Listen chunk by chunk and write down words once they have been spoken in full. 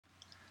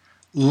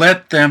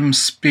Let them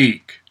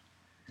speak.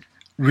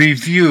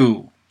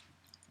 Review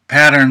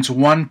patterns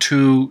 1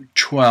 to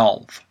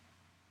 12.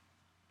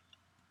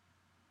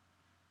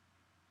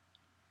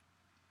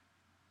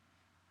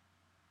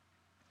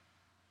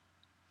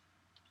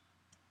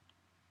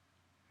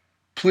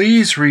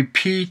 Please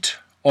repeat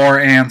or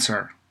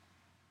answer.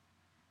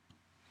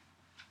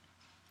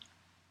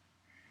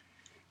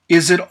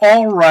 Is it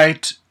all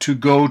right to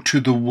go to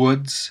the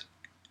woods?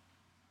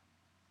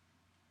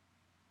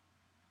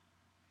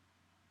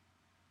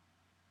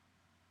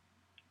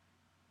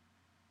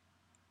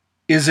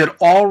 Is it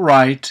all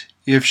right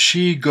if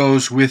she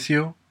goes with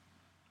you?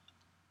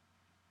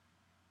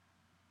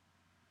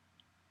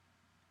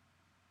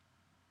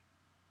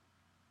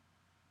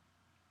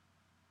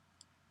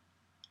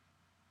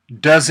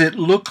 Does it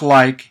look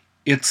like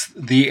it's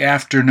the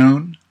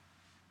afternoon?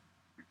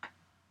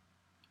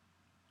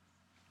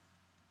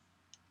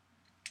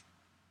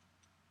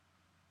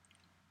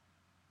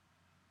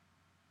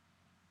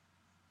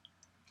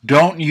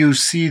 Don't you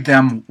see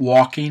them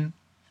walking?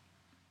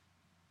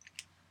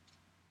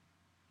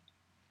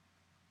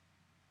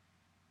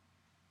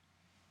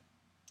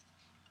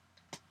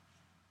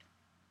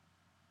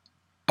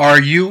 Are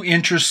you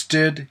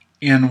interested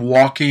in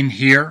walking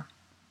here?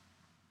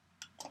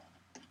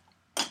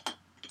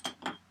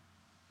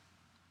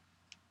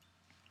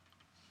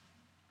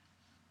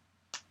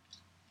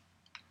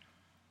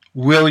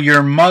 Will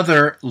your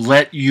mother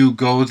let you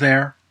go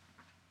there?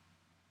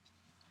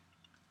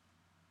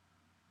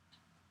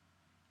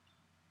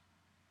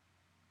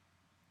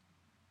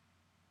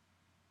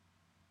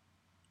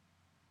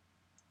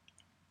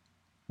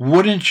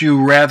 Wouldn't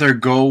you rather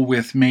go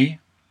with me?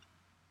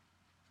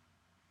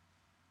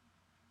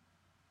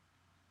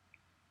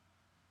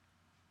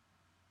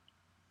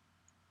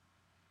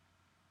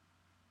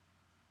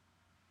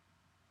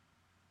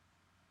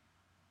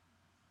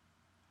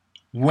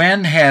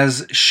 When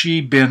has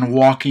she been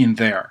walking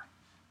there?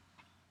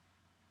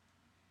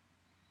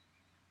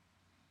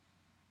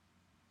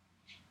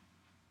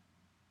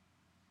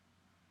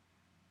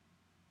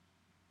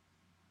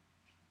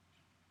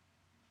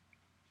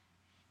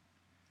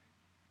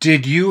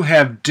 Did you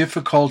have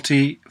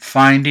difficulty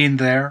finding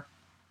there?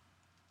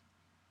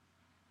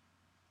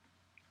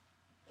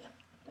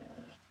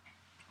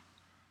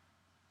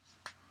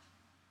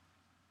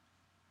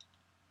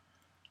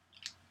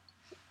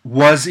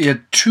 Was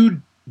it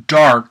too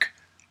dark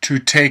to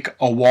take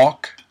a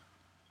walk?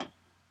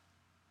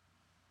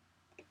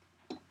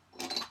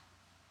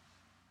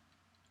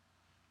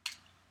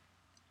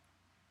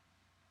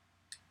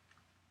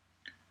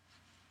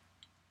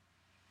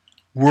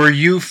 Were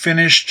you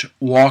finished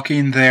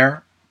walking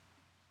there?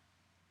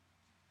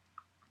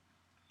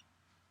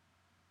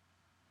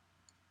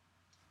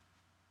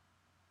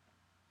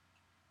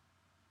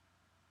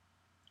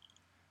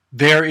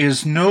 There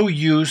is no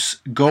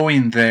use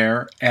going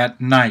there at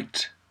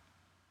night.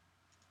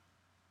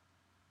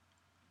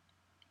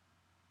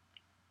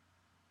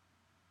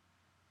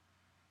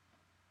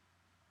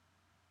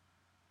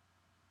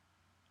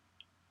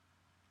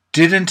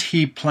 Didn't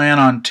he plan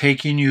on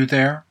taking you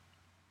there?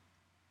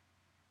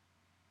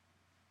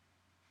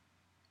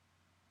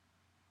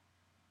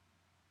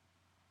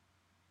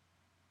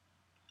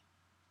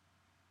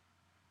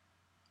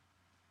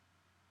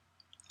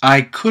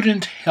 I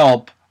couldn't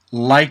help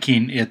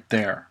liking it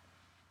there.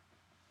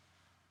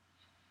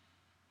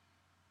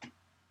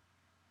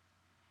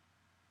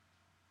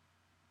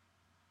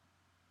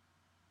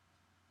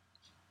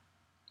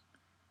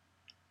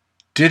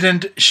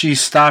 Didn't she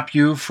stop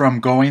you from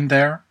going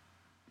there?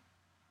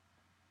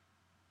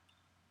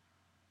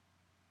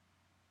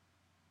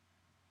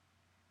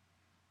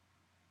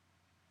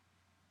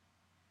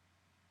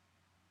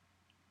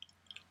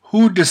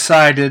 Who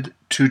decided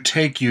to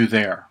take you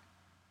there?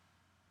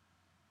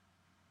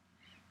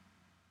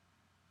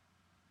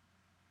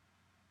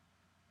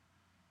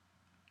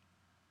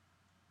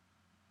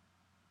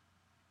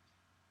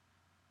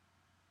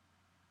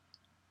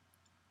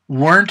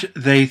 Weren't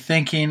they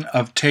thinking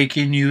of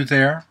taking you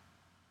there?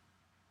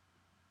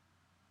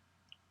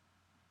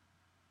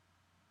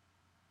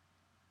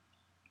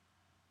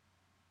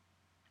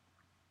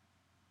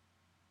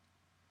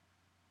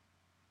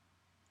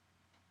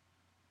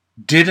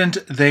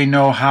 Didn't they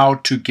know how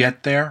to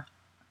get there?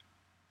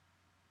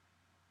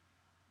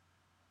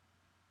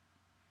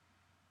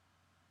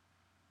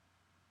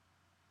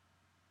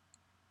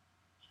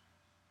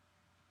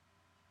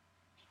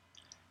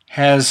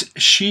 Has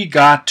she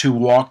got to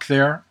walk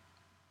there?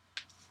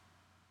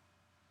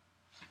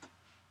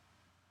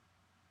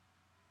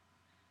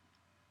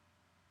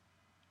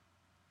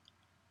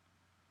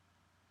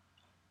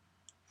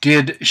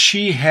 Did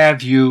she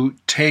have you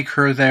take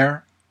her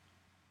there?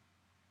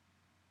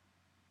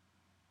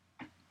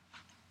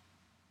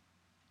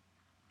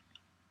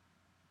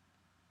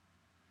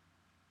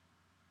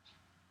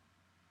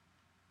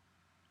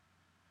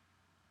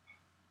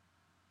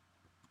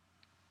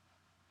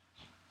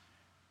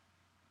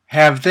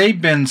 Have they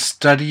been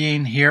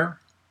studying here?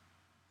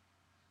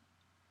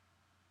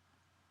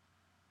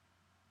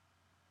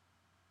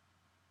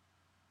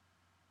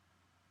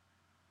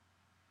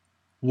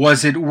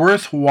 Was it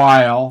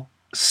worthwhile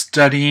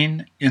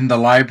studying in the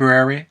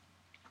library?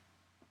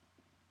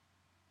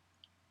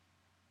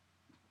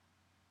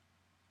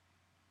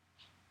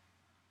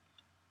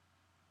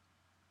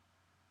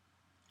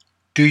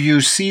 Do you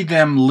see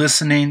them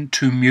listening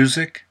to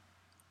music?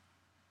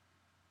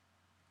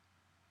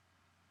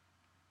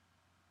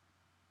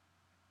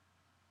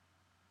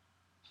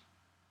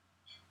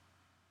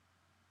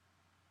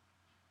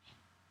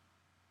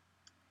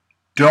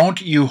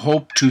 Don't you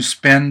hope to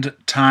spend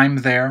time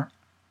there?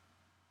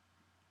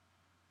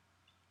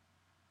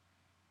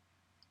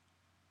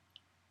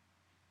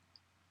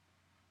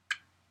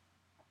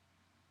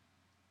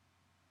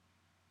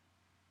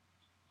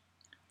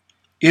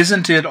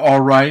 Isn't it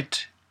all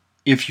right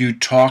if you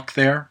talk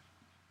there?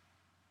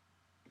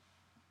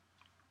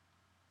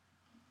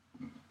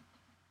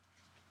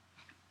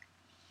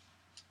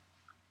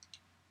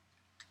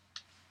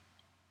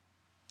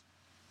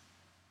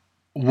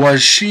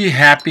 Was she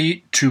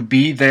happy to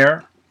be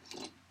there?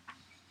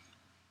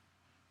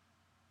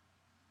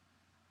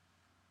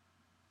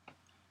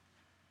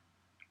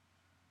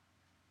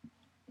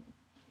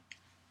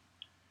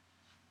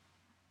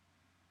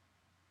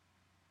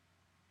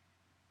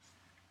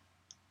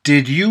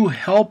 Did you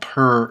help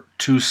her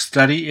to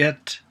study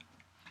it?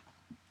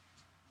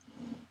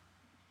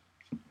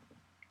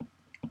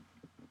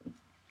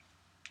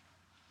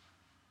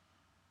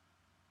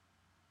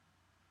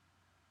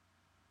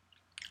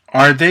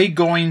 Are they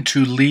going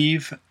to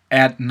leave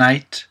at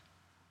night?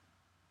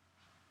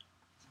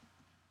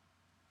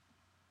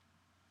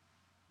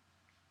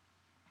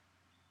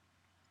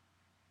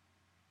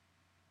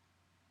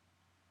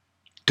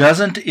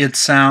 Doesn't it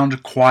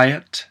sound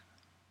quiet?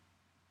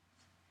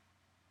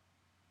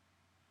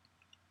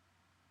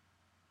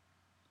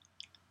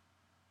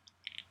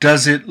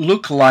 Does it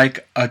look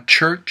like a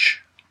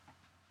church?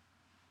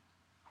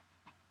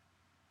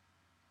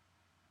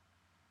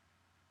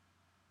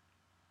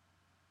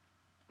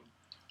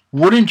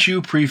 Wouldn't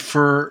you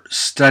prefer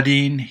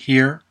studying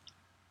here?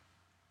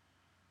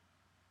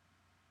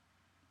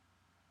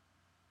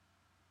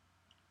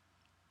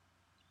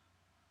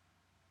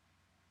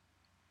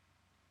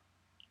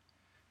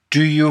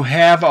 Do you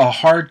have a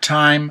hard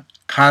time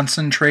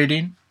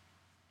concentrating?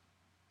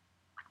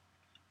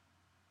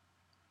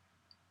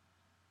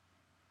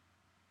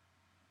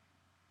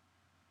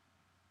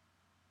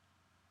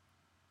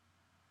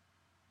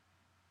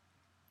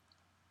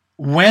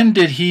 When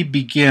did he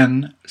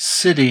begin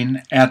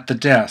sitting at the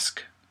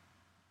desk?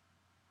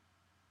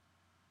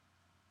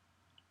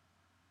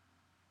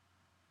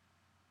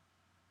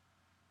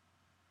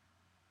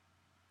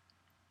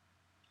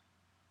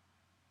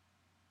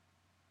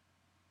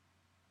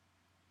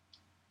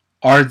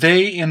 Are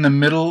they in the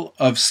middle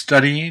of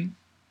studying?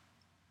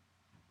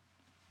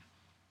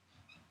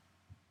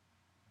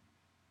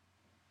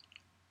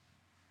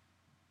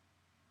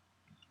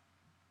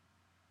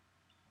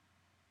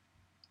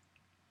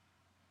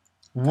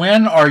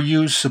 When are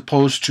you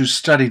supposed to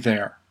study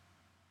there?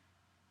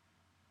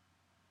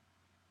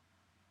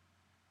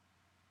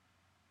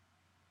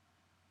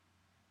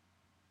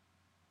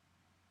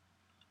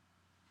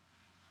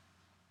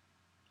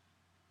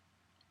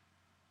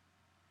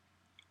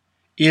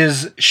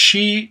 Is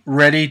she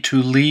ready to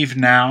leave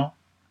now?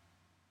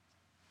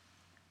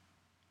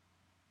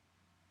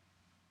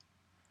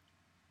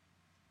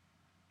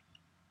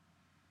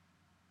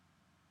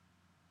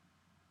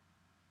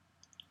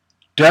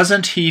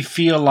 Doesn't he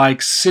feel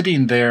like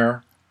sitting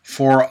there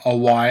for a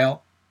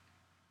while?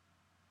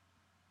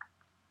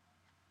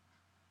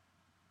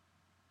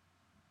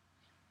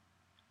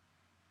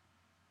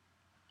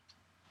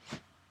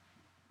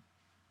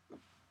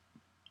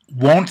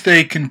 Won't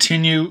they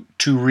continue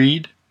to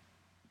read?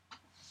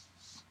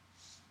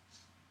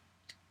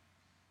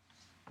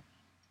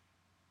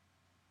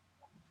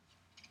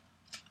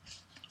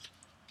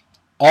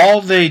 All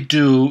they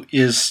do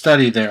is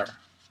study there.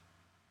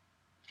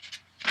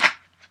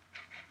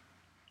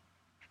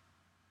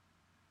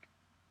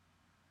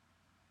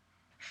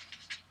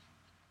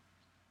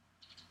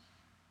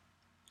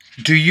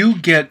 Do you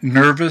get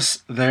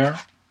nervous there?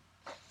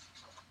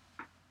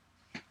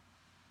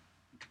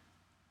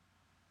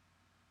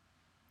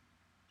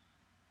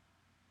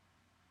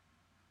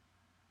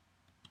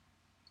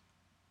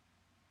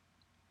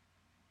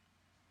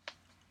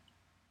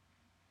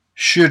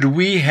 Should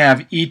we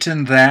have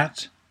eaten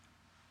that?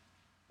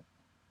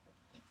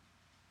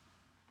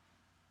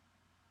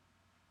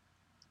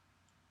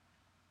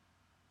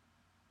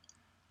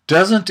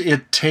 Doesn't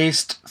it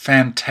taste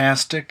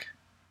fantastic?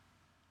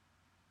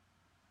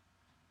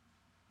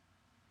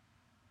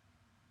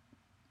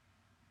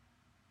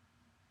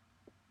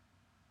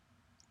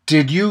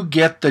 Did you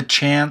get the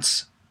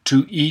chance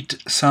to eat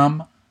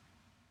some?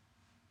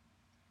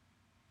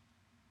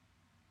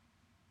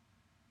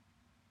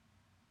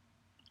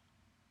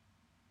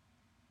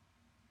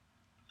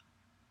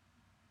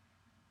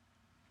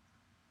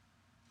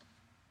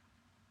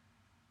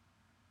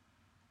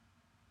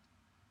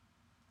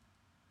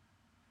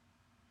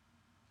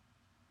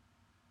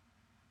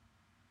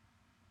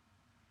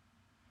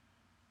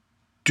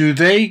 Do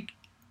they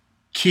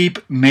keep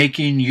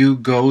making you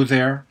go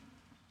there?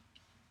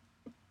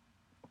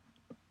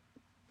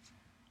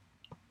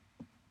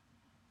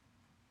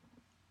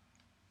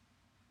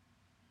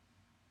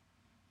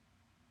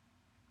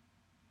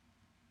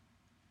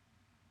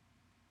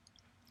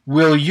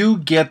 Will you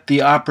get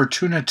the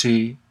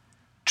opportunity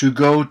to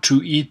go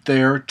to eat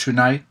there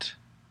tonight?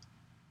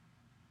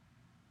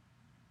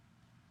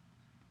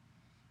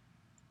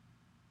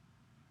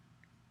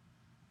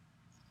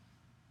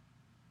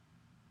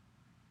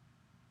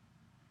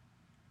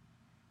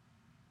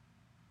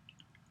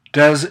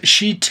 Does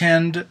she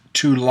tend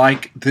to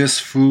like this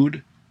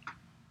food?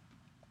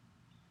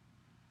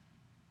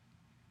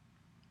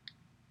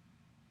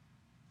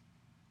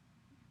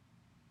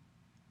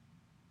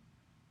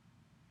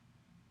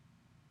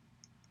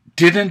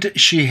 Didn't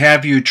she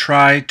have you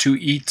try to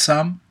eat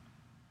some?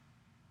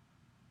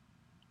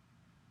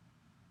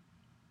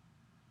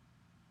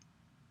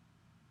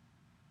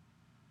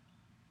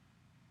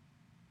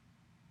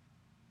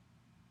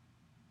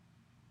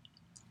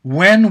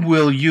 When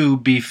will you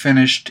be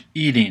finished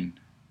eating?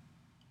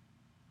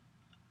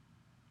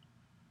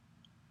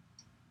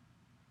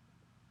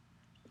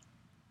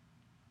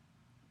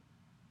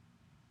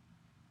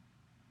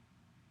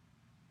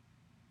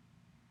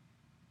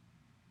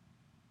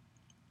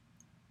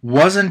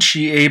 Wasn't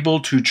she able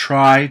to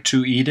try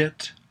to eat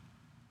it?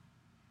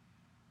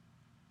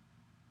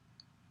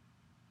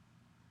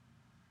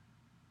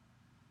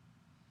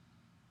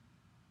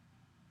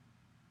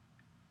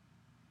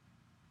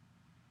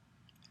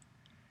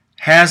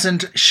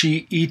 Hasn't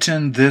she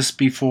eaten this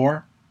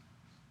before?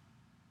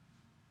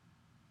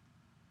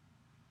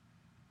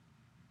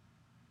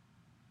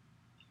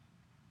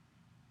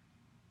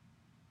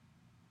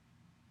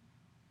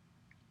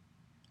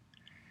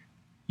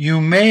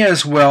 You may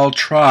as well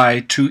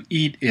try to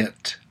eat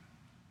it.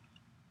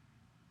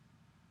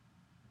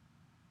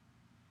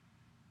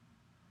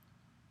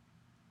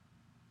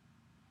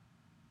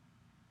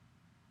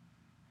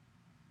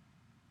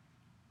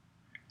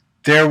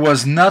 There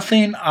was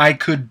nothing I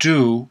could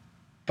do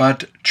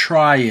but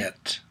try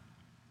it.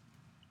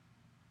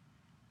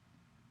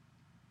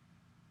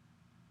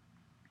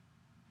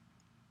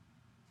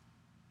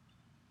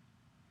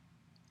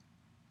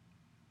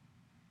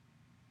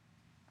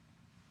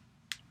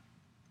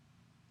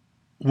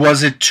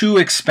 Was it too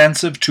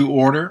expensive to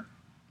order?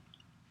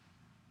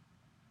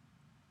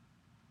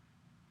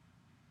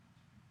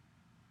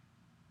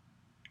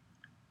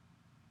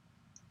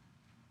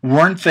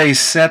 Weren't they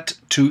set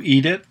to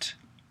eat it?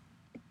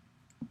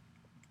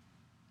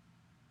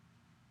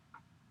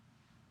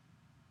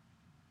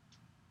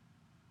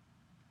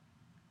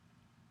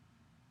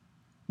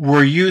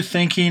 Were you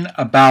thinking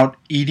about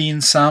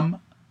eating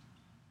some?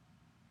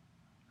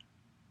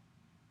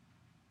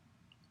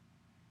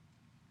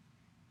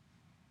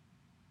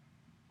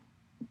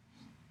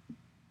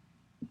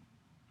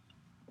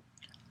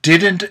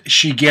 Didn't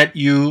she get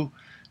you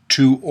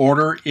to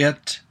order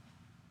it?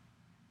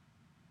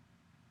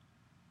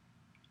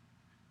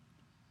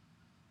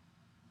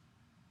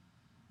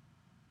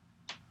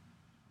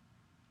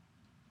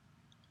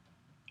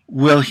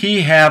 Will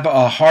he have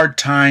a hard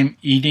time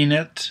eating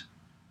it?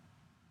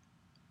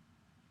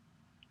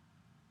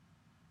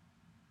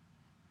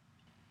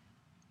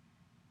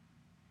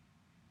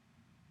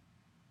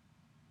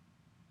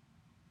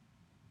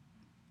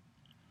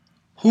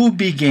 Who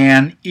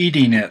began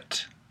eating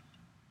it?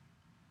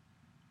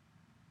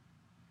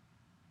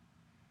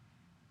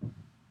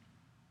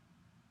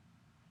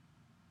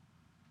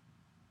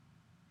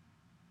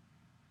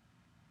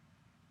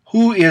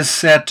 Who is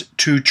set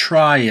to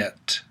try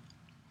it?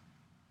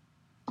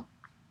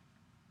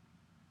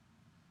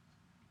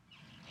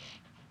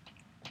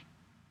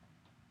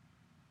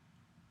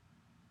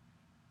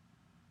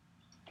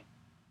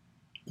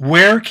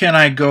 Where can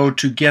I go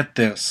to get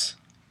this?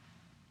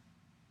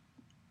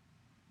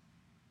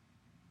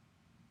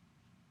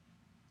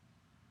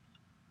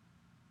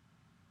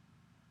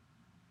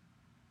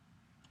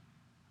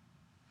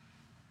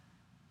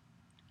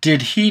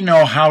 Did he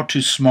know how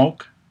to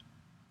smoke?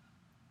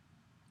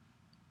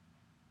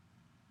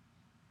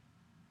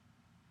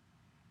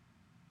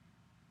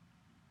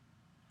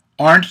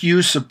 Aren't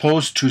you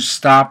supposed to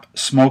stop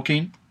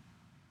smoking?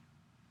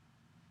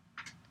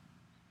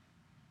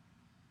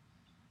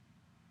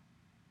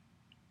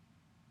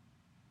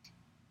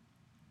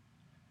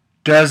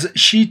 Does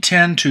she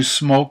tend to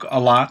smoke a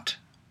lot?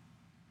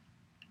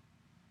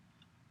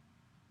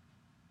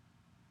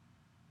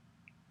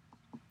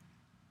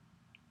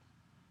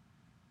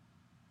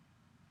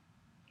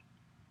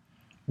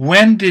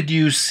 When did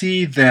you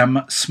see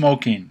them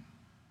smoking?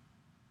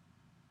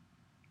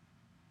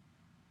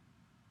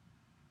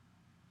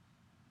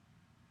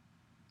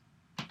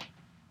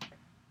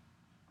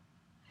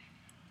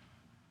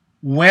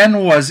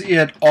 When was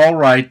it all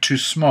right to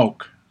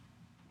smoke?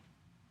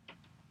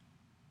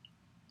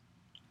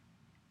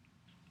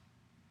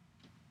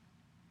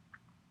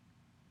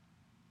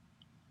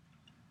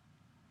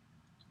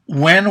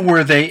 When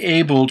were they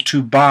able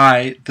to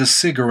buy the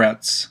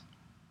cigarettes?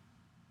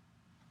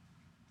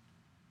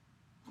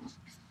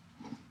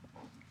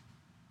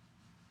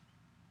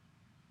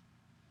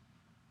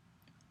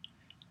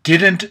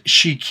 Didn't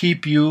she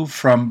keep you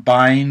from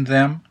buying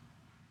them?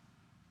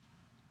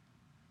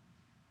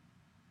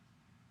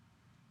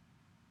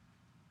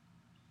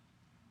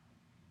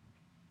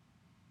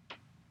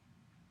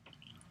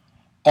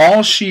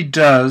 All she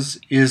does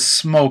is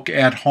smoke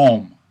at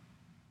home.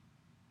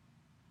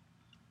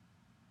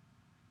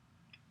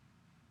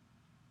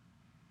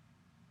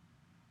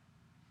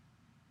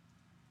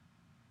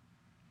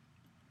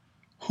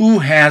 Who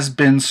has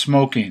been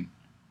smoking?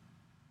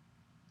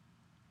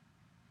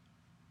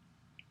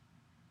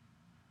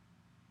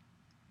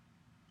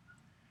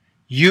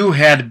 You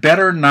had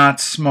better not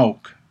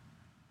smoke.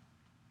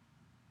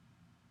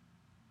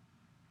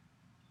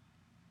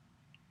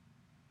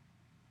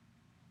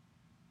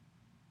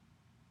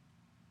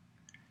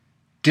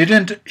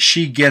 Didn't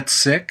she get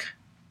sick?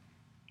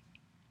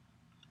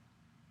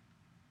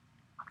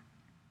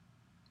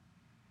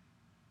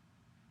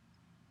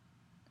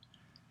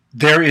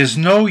 There is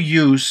no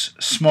use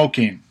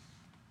smoking.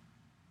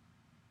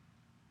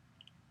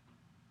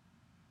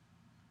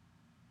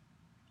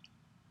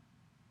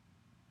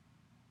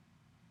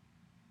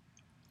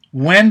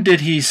 When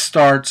did he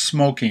start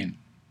smoking?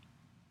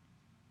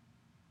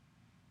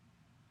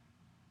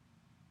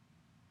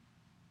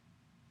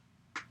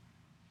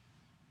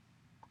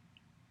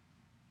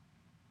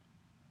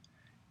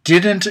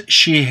 Didn't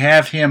she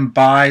have him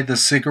buy the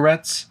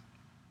cigarettes?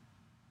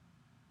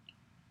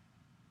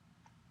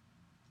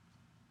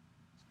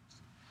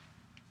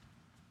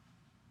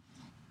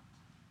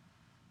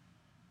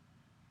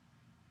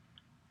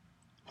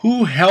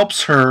 Who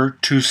helps her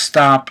to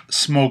stop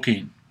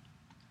smoking?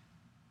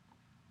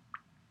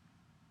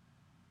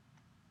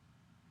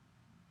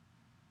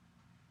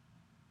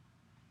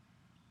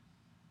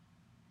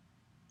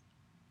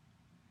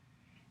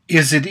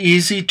 Is it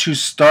easy to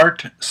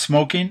start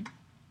smoking?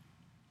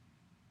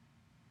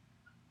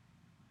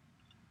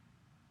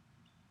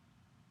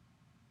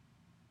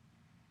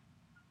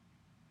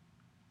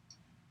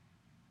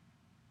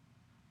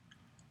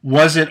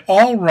 Was it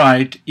all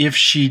right if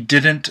she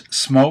didn't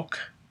smoke?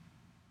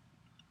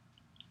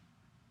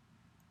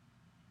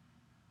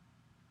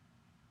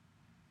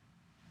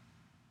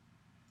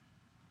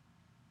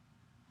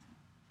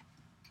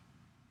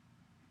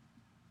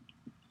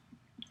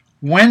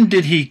 When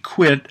did he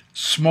quit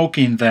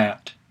smoking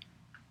that?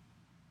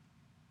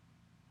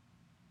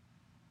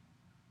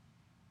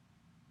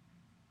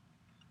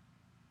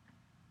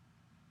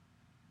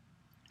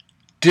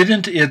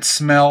 Didn't it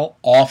smell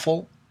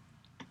awful?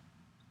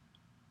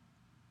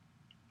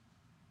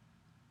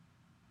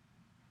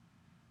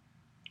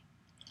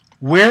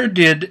 Where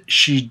did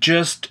she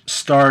just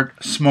start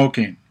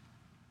smoking?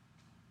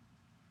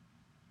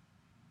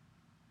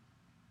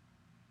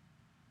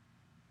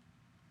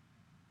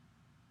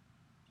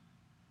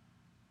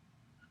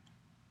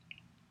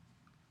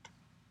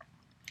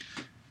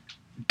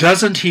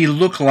 Doesn't he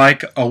look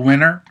like a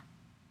winner?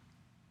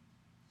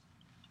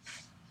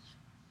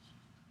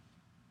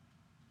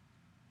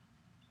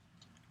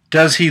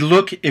 Does he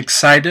look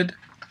excited?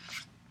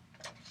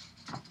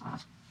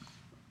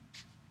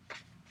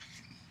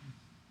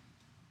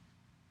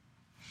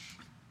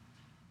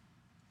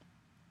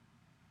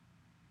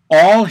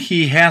 All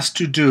he has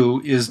to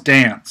do is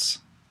dance.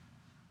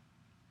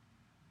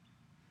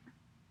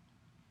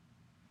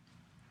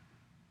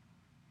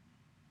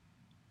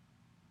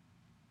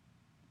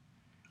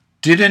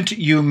 Didn't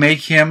you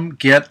make him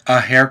get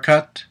a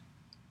haircut?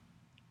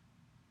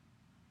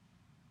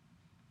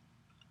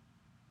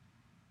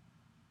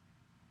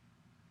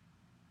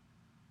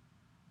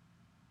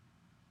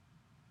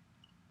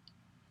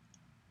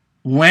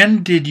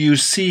 When did you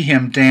see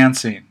him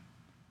dancing?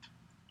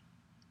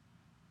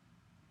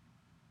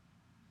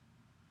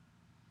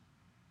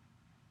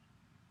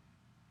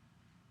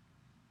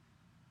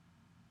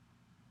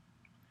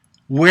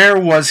 Where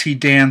was he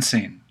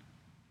dancing?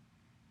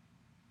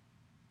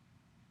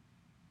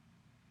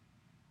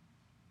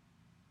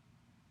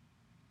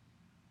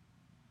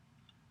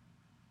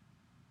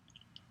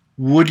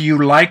 Would you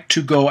like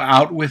to go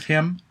out with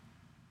him?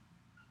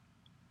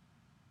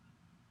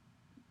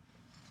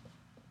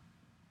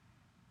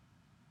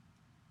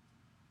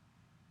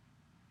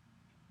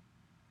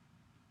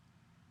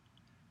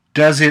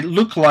 Does it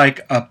look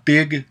like a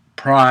big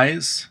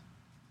prize?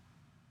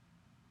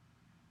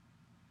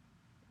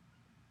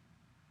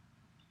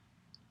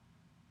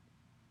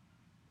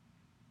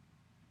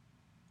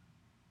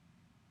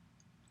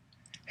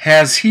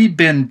 Has he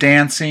been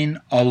dancing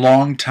a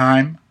long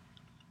time?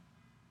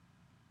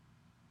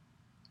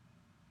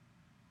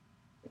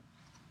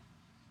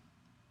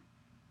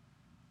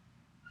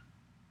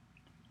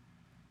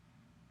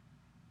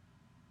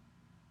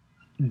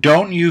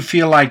 Don't you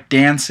feel like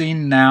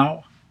dancing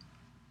now?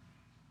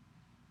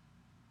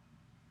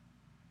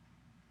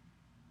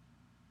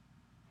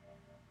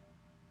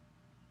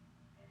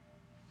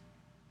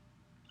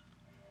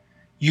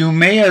 You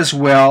may as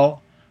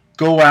well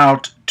go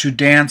out to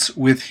dance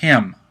with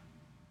him.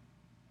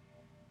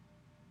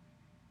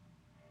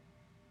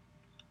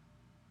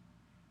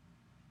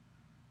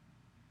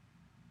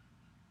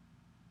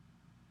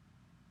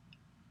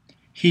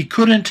 He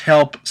couldn't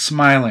help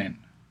smiling.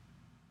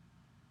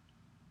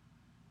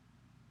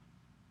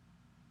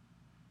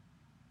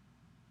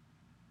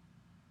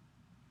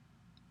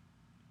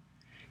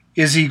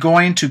 Is he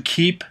going to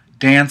keep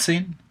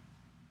dancing?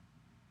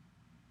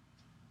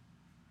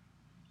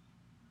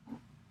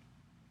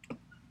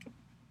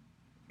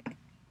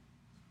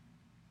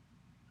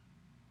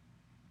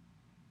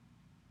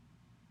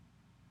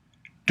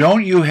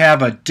 Don't you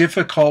have a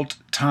difficult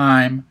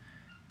time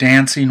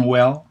dancing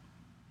well?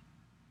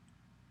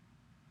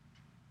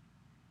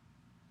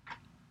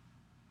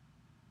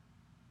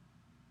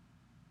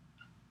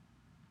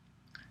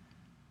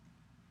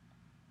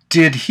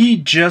 Did he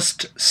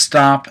just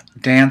stop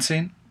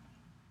dancing?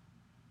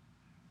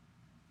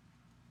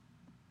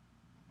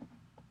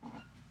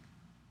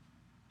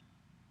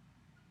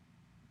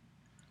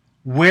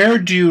 Where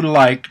do you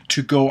like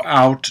to go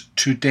out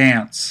to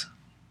dance?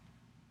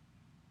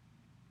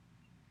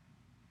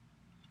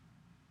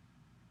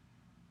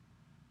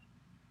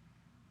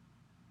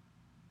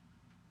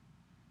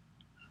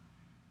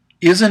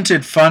 Isn't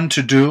it fun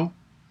to do?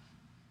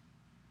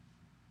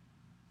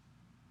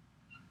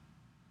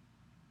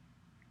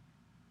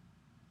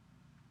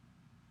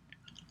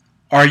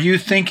 Are you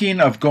thinking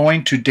of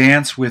going to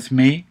dance with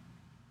me?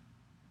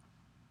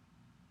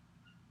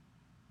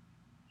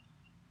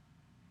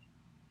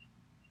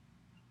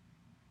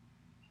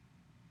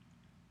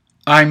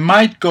 I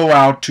might go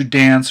out to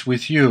dance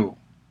with you.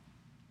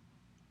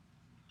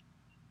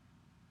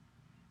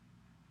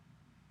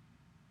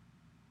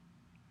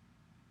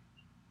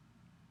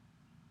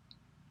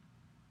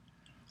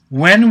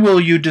 When will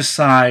you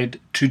decide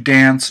to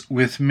dance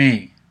with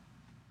me?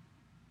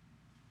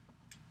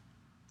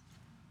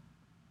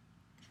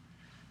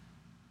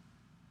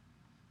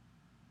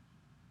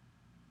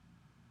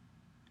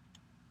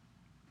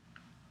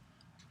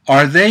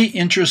 Are they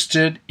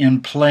interested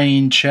in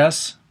playing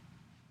chess?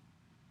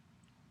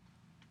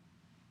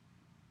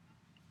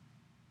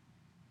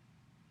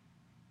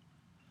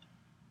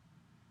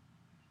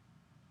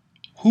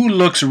 Who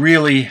looks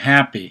really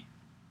happy?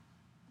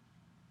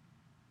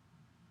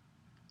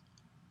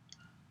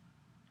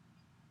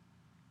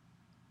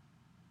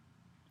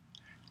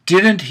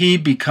 Didn't he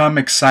become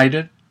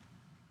excited?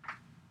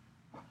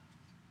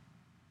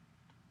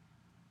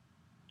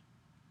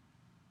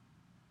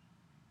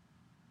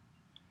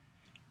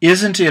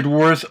 Isn't it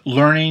worth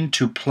learning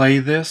to play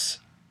this?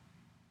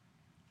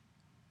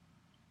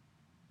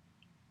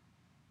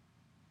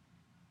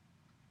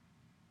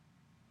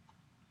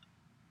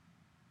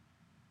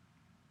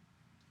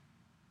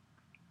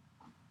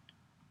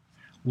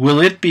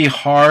 Will it be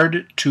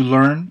hard to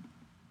learn?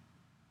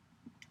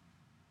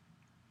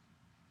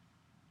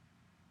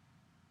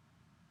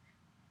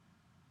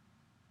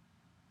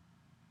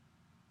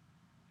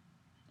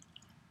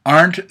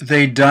 Aren't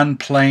they done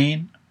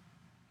playing?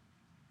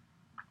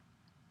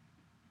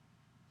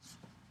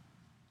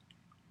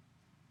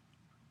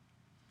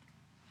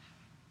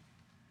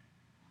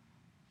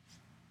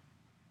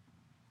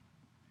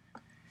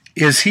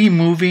 Is he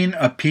moving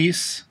a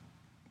piece?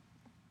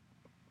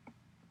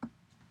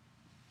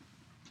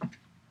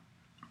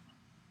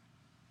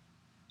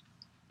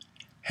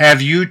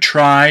 Have you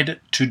tried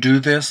to do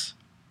this?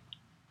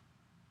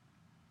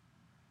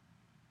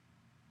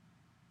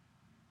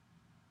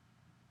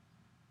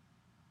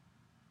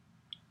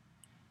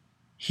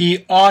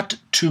 He ought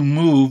to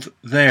move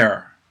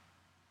there.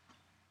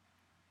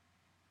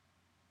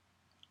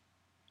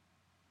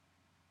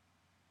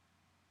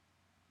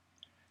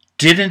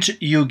 Didn't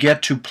you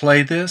get to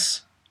play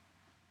this?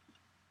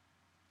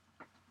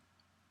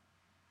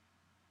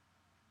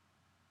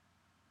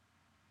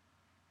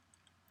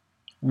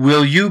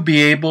 Will you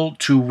be able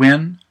to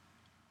win?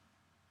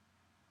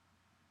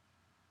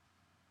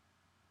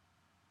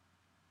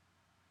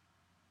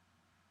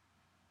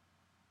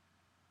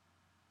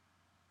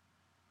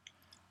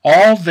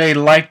 All they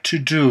like to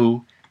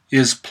do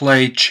is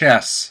play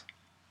chess.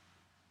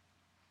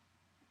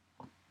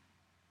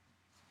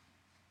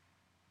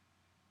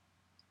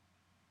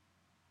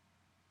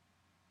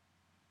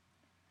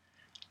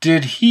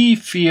 Did he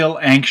feel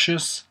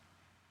anxious?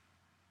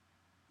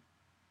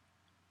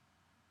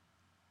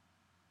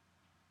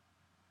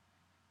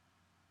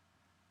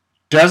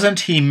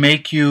 Doesn't he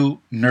make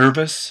you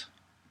nervous?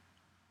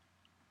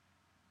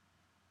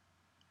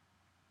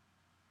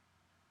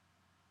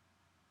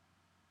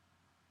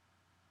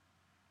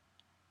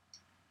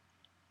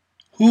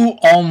 Who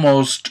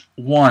almost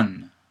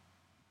won?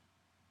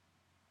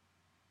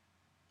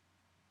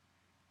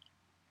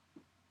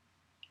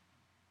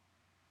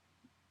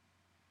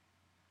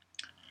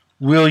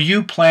 Will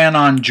you plan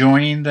on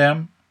joining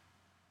them?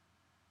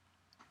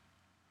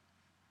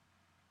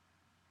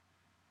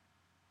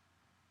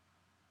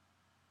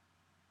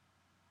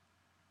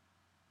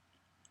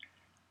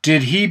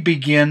 Did he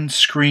begin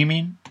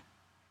screaming?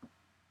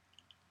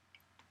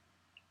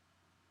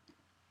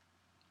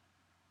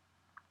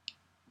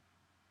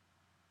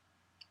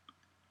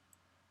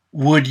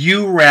 Would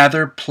you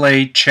rather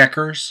play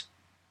checkers?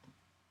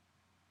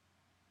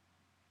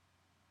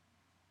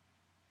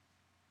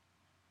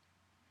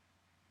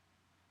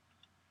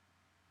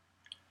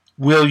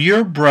 Will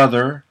your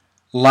brother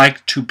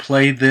like to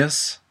play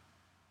this?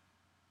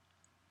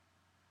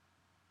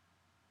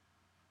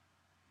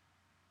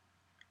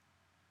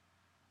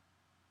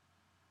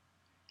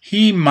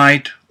 He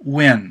might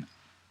win.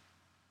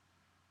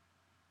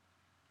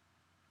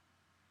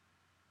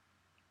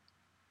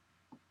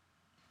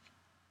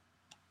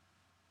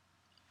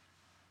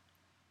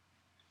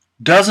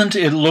 Doesn't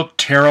it look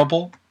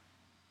terrible?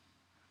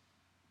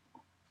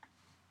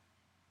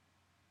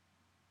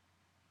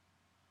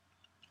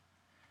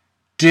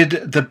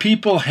 Did the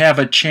people have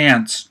a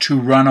chance to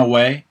run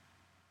away?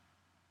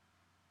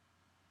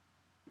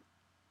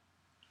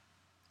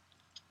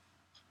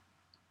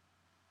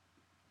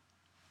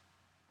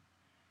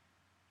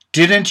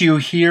 Didn't you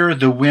hear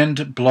the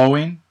wind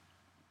blowing?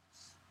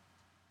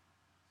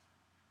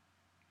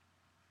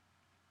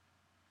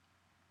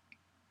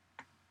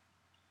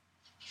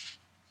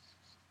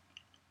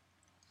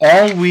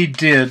 All we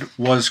did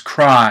was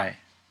cry.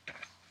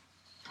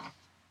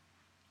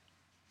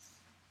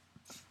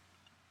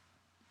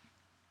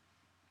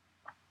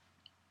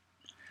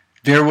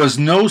 There was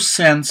no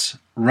sense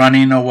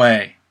running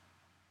away.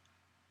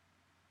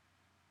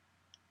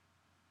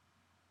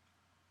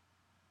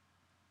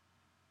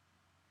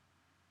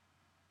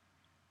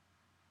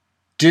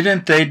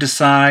 Didn't they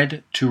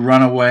decide to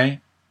run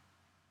away?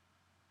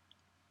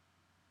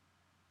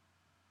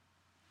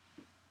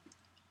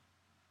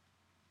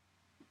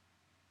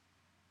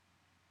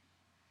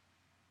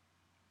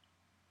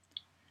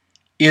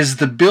 Is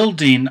the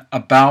building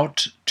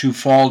about to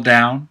fall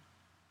down?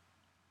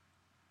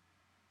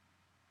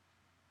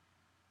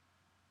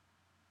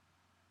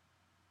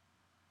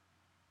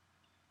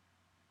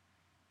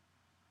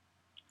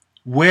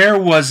 Where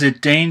was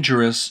it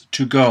dangerous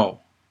to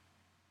go?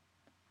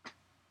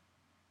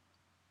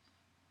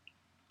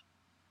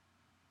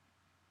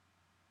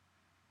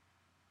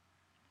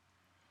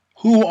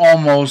 Who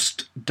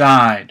almost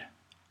died?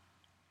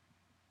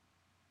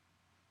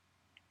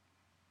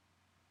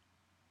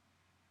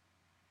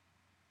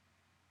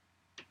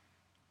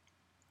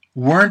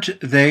 Weren't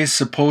they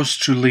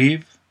supposed to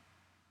leave?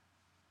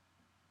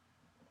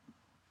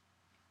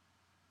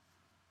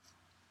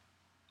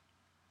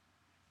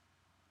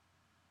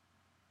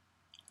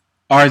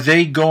 Are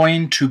they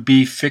going to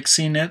be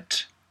fixing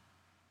it?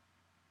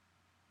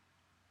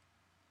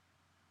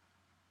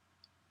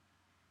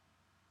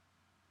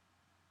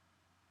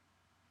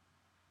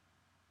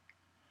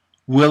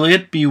 Will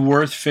it be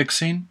worth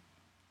fixing?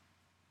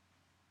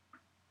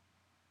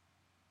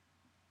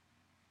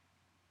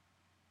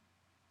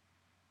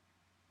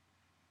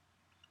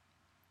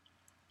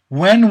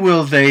 When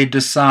will they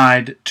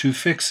decide to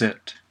fix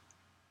it?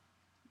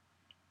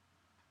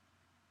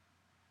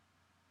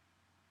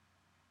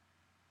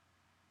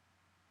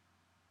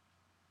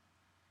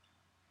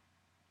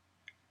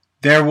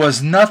 There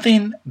was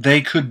nothing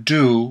they could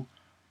do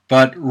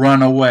but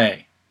run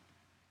away.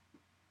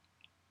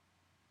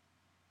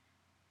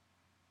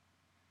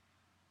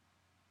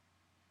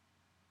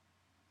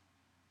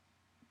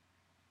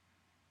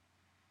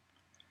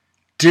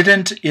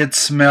 Didn't it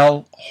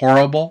smell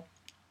horrible?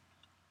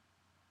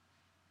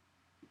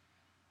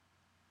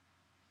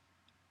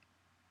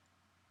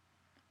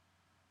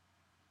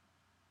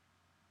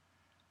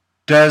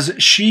 Does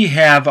she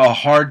have a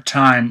hard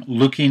time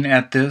looking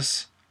at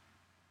this?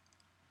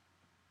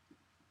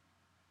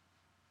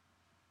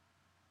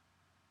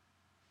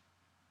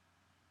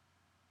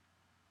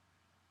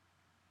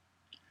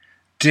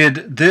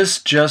 Did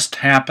this just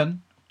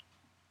happen?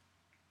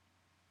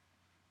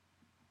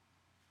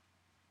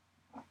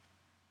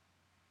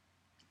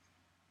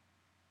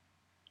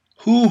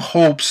 Who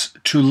hopes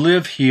to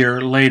live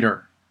here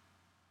later?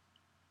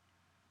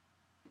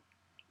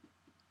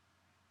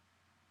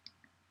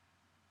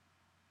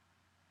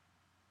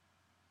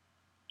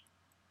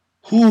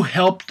 Who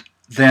helped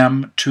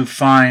them to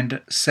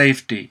find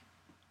safety?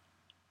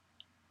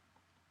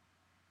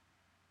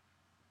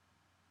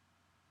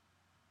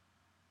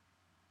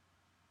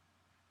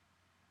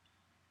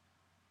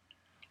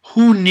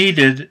 Who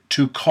needed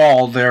to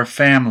call their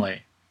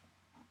family?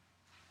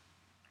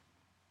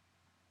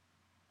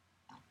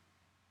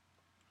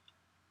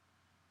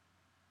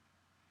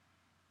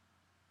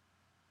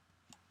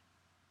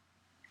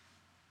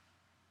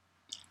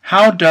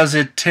 How does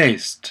it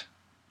taste?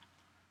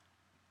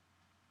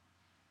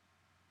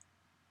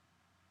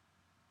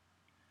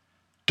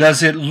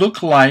 Does it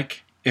look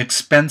like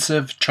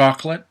expensive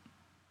chocolate?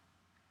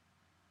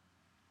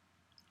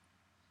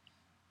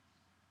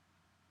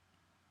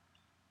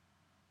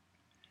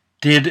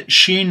 Did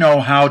she know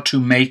how to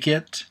make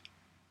it?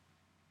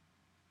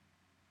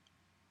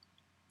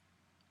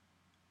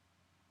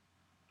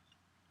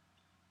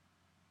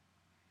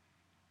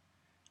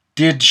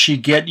 Did she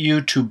get you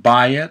to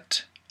buy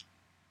it?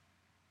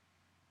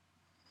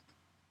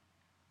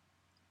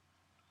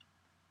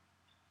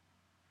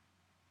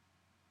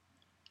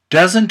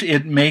 Doesn't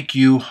it make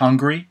you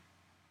hungry?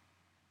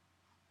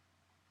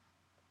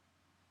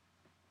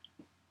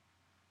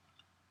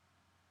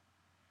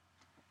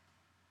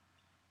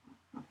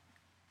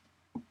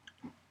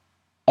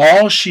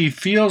 All she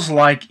feels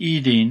like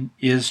eating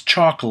is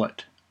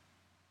chocolate.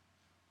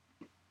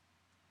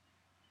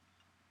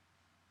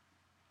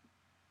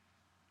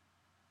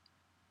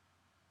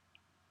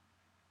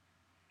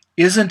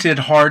 Isn't it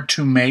hard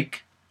to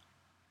make?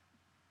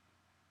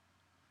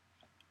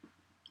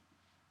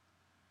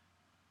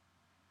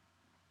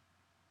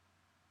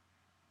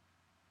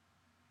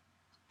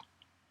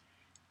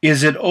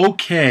 Is it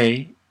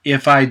okay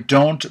if I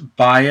don't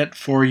buy it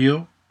for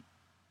you?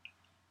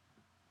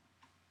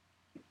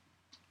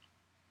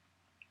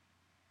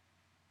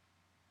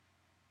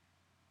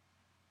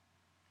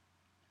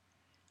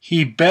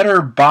 He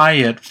better buy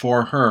it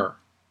for her.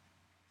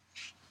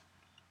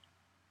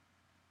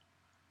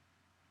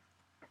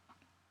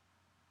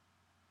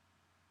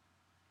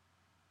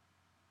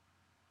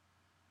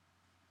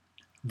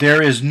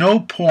 There is no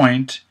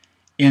point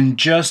in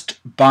just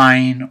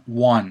buying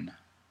one.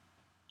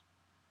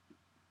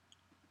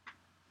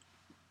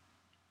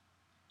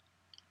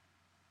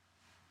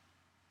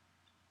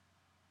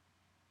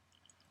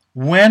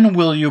 When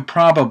will you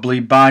probably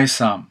buy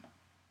some?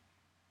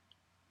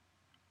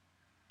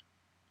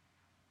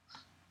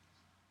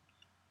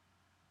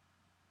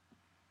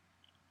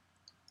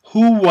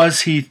 Who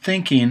was he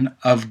thinking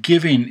of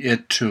giving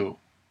it to?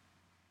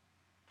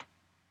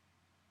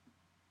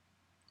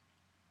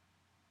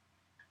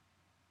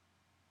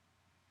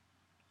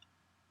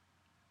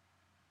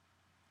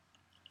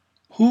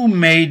 Who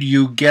made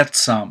you get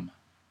some?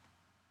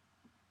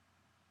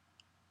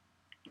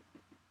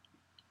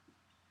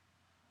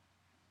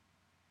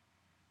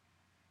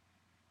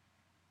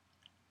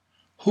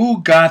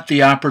 Who got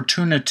the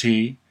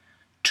opportunity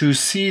to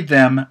see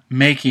them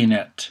making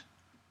it?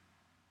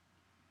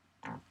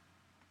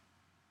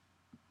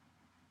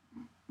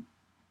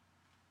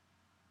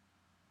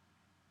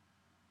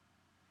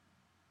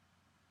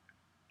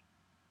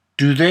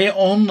 Do they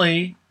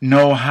only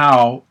know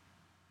how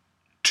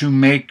to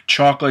make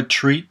chocolate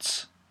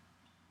treats?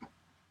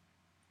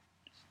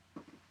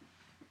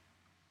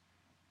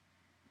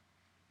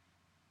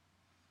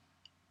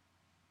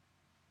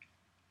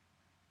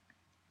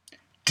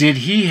 Did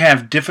he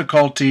have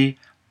difficulty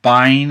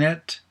buying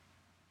it?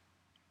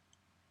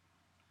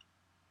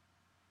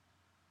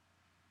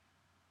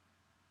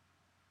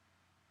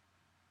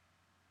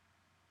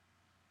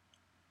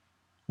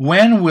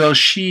 When will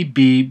she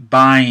be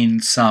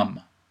buying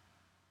some?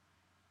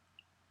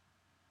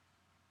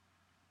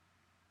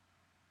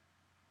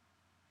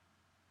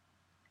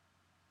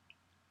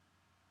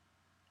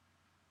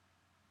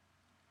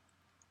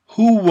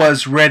 Who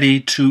was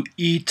ready to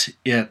eat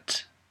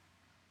it?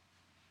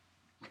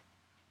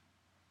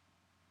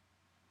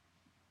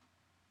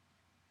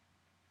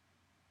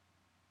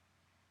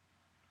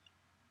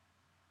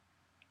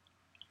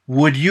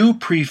 Would you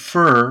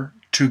prefer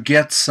to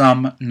get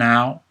some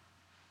now?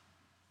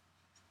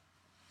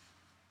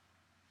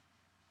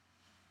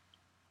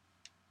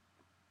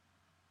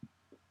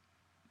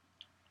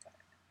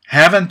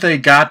 Haven't they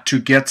got to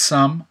get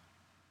some?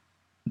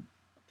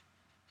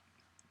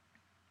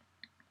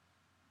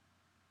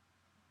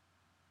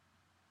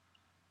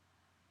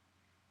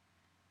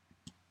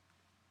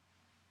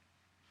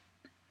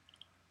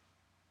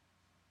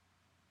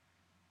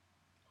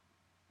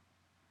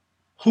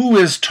 Who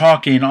is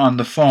talking on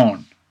the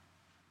phone?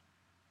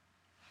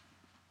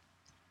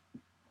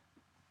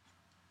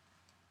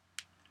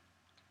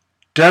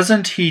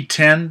 Doesn't he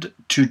tend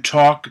to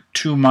talk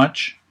too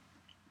much?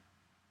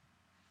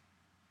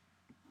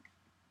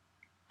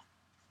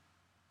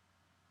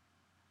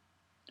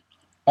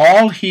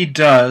 All he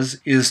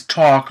does is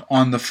talk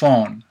on the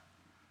phone.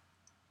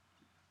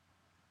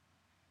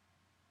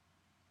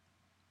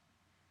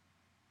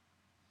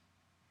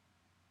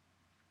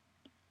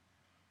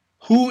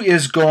 Who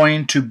is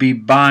going to be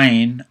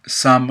buying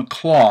some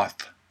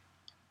cloth?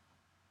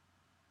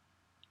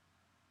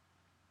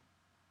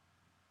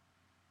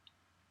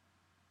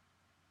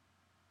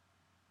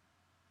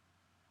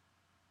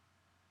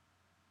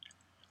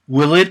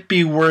 Will it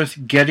be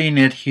worth getting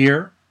it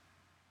here?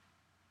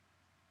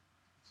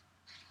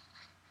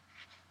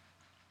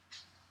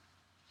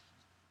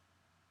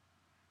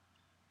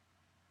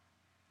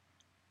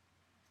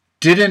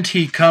 Didn't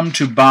he come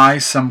to buy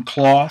some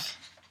cloth?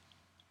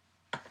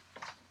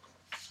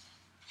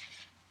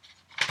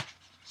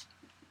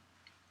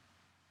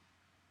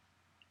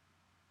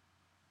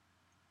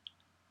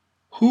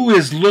 Who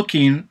is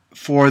looking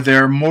for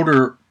their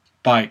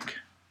motorbike?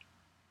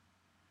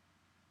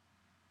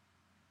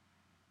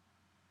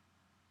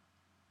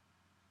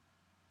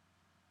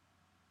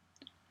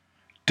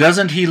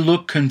 Doesn't he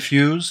look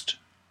confused?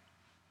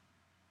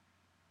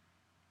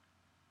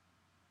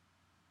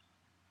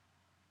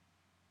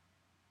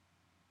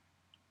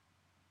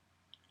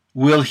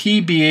 Will he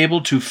be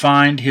able to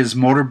find his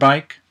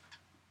motorbike?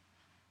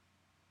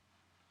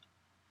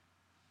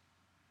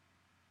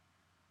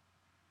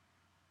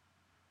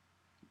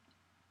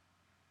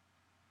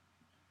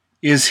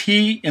 Is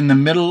he in the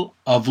middle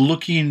of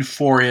looking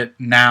for it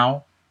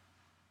now?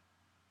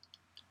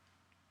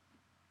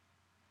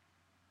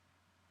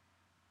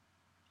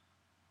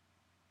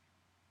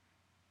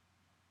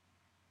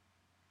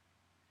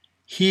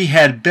 He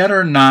had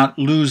better not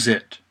lose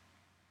it.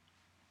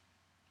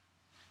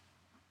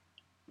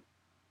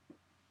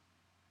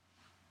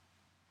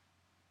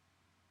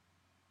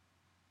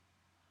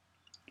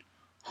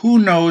 Who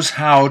knows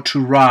how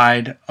to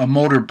ride a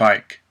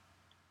motorbike?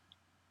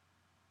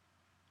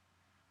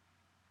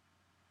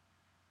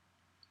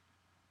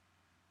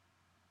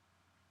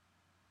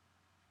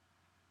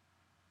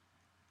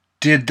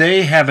 Did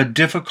they have a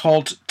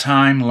difficult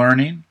time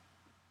learning?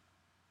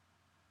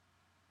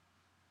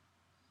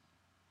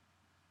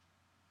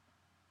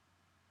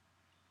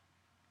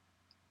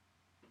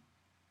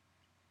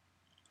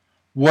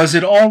 Was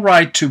it all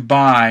right to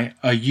buy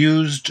a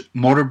used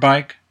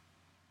motorbike?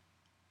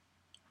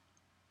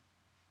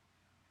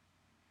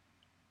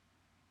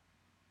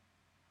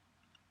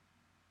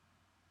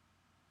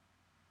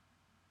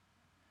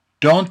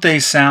 Don't they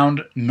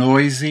sound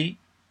noisy?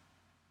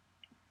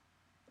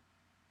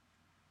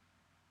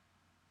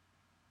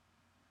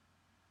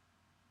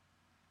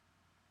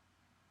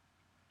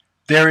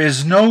 There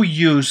is no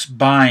use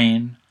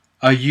buying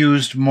a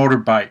used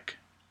motorbike.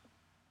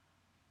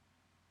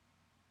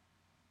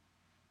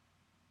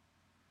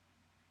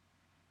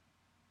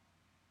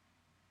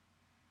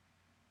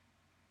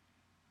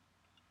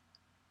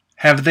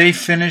 Have they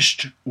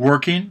finished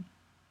working?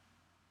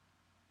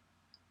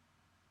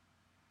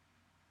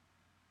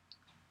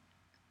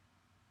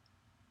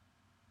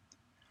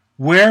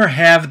 Where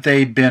have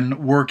they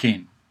been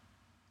working?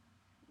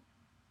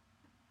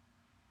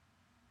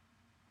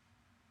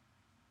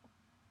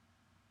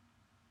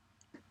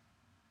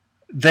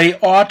 They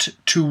ought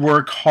to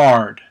work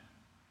hard.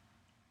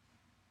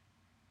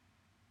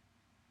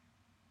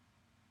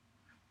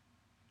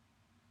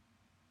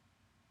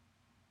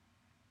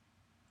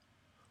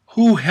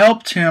 Who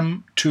helped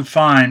him to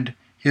find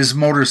his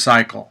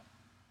motorcycle?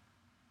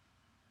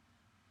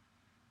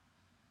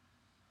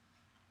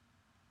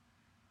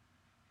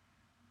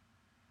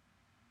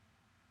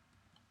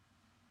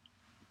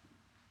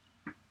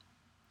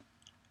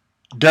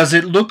 Does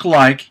it look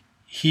like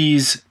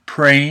he's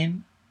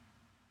praying?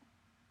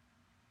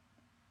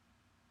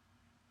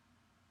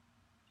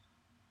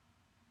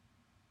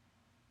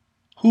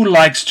 Who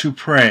likes to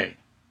pray?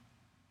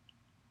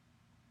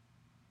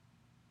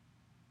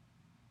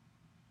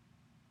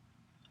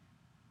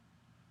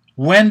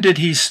 When did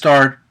he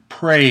start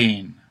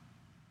praying?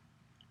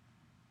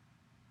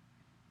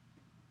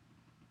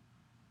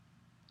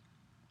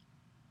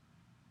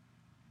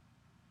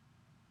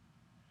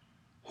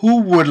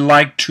 Who would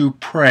like to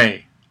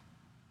pray?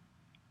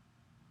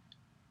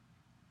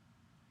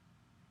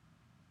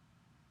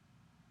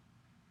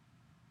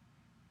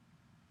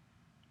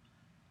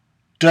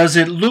 Does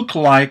it look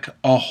like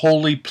a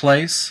holy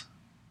place?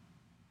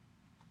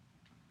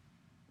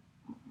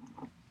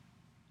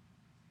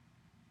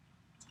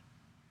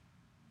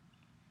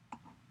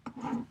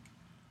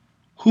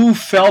 Who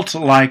felt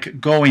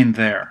like going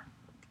there?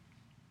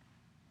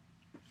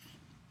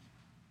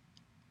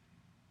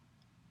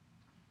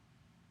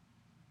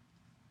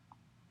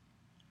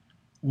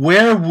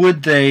 Where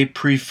would they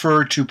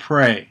prefer to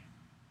pray?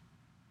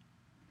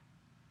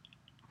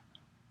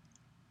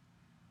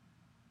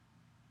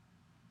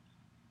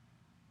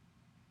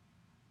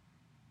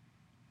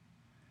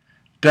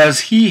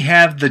 Does he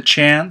have the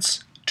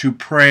chance to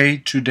pray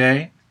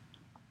today?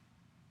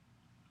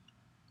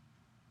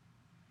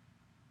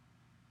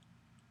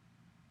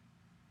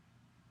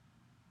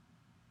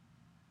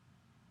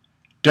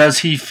 Does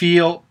he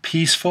feel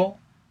peaceful?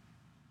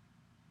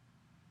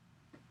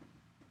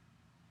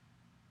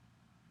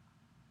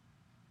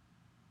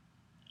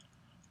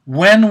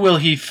 When will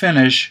he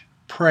finish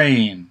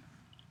praying?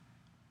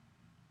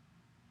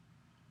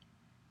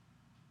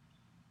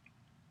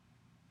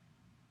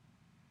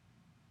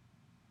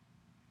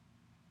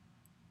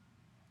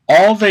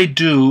 All they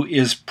do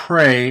is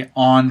pray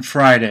on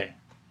Friday.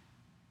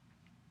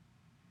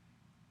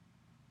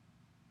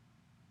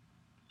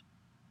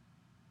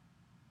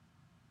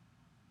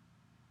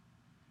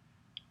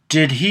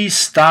 Did he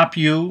stop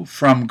you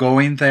from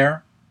going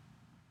there?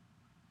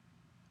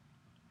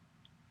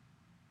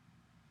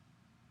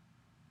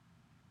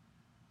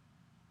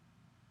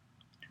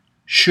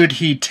 Should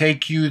he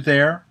take you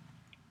there?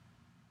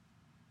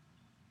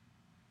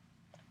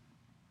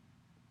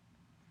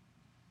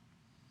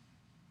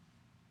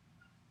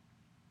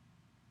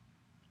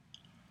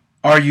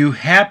 Are you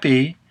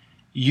happy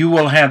you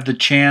will have the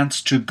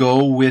chance to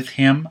go with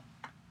him?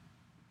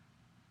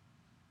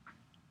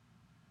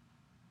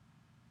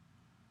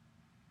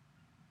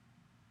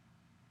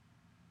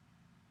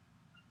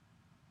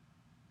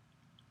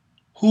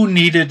 Who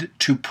needed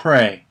to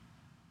pray?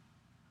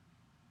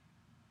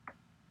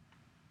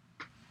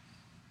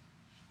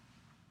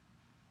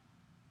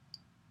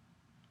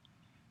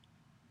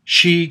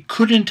 She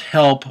couldn't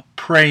help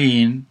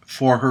praying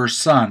for her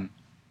son.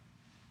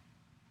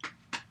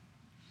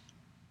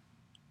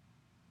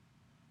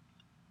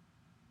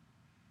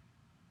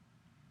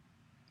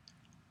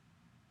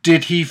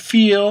 Did he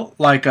feel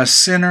like a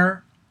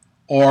sinner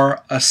or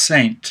a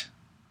saint?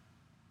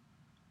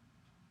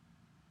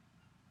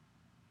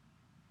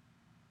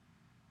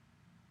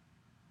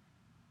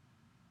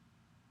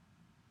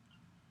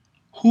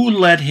 Who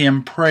let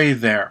him pray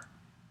there?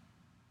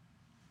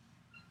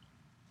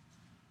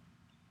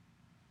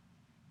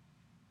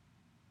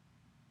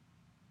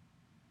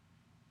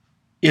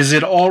 Is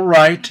it all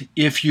right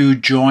if you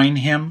join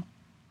him?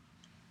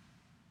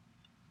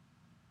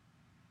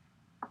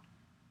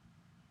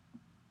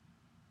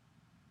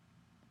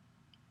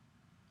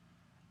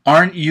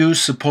 Aren't you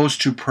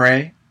supposed to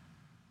pray?